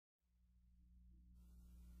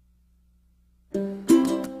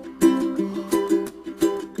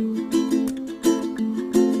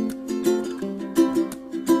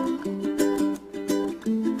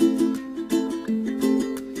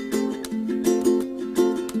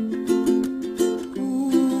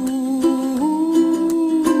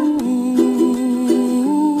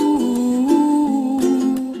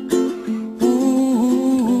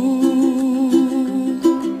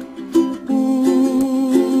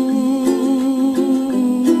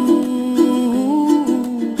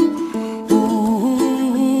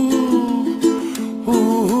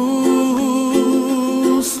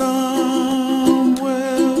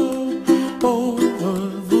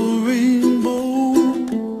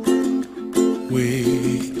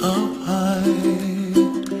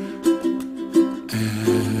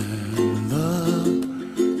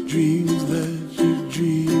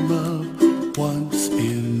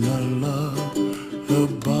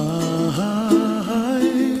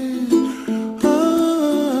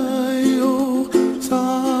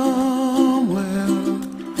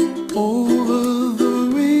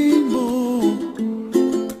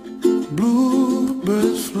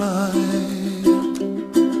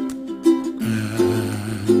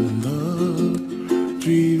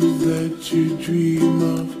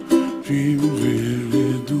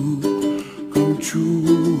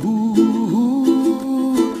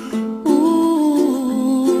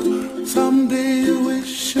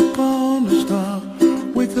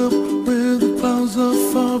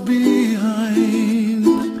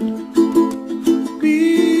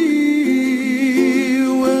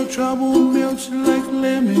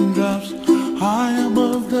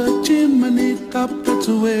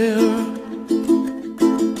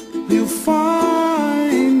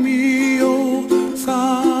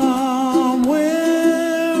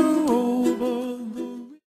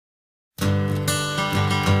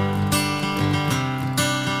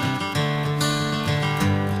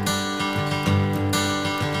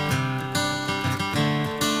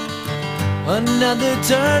Another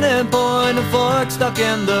turning point, a fork stuck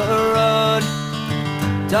in the road.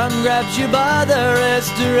 Time grabs you by the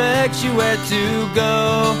wrist, directs you where to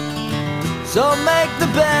go. So make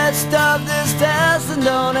the best of this test and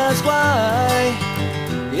don't ask why.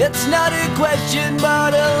 It's not a question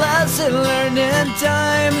but a lesson learned in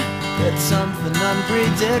time. It's something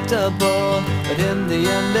unpredictable, but in the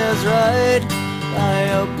end is right. I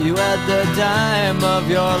hope you had the time of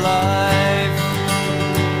your life.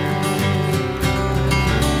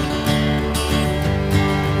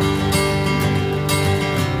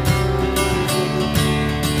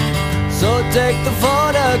 So take the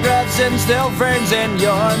photographs and still frames in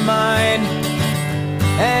your mind,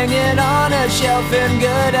 hanging on a shelf in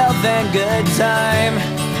good health and good time.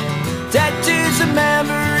 Tattoos and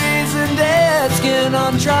memories and dead skin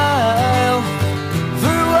on trial.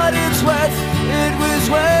 For what it's worth, it was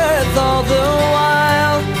worth all the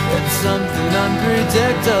while. It's something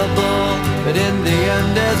unpredictable, but in the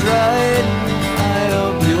end is right. I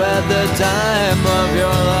hope you had the time of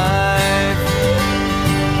your life.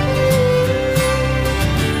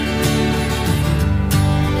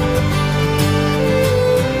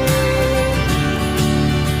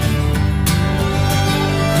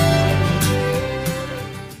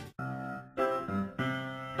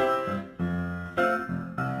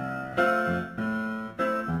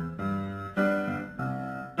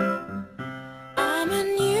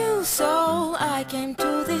 So I came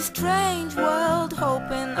to this strange world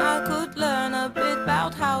hoping I could learn a bit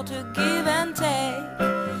about how to give and take.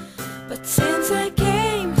 But since I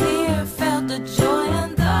came here, felt the joy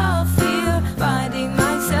and the fear, finding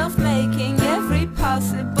myself making every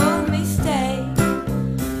possible mistake.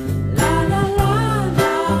 La la la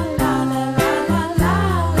la la la la la la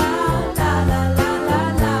la la la la la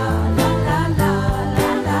la la la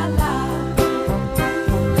la.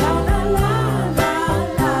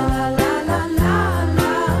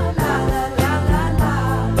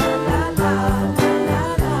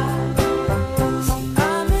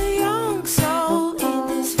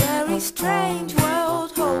 Strange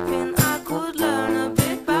world, hoping I could learn a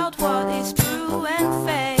bit about what is true and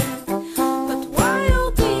fake. But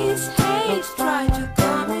while these hates try to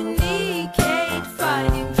communicate,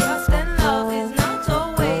 finding trust and love is not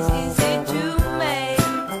always easy to make.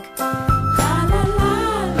 La la la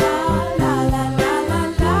la la la la la la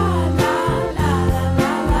la la la la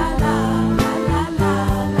la la la la.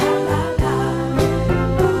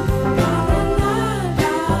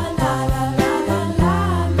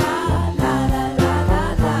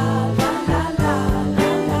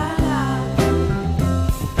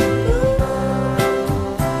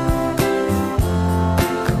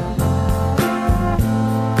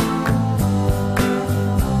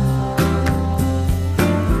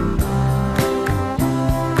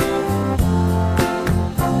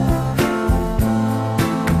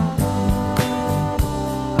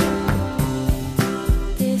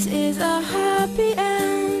 This is a happy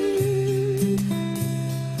end,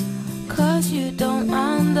 'cause you don't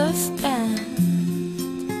understand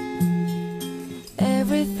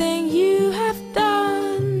everything you have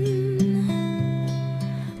done.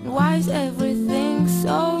 Why is everything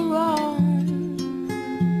so wrong?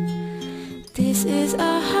 This is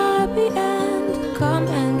a happy end, come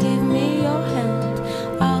and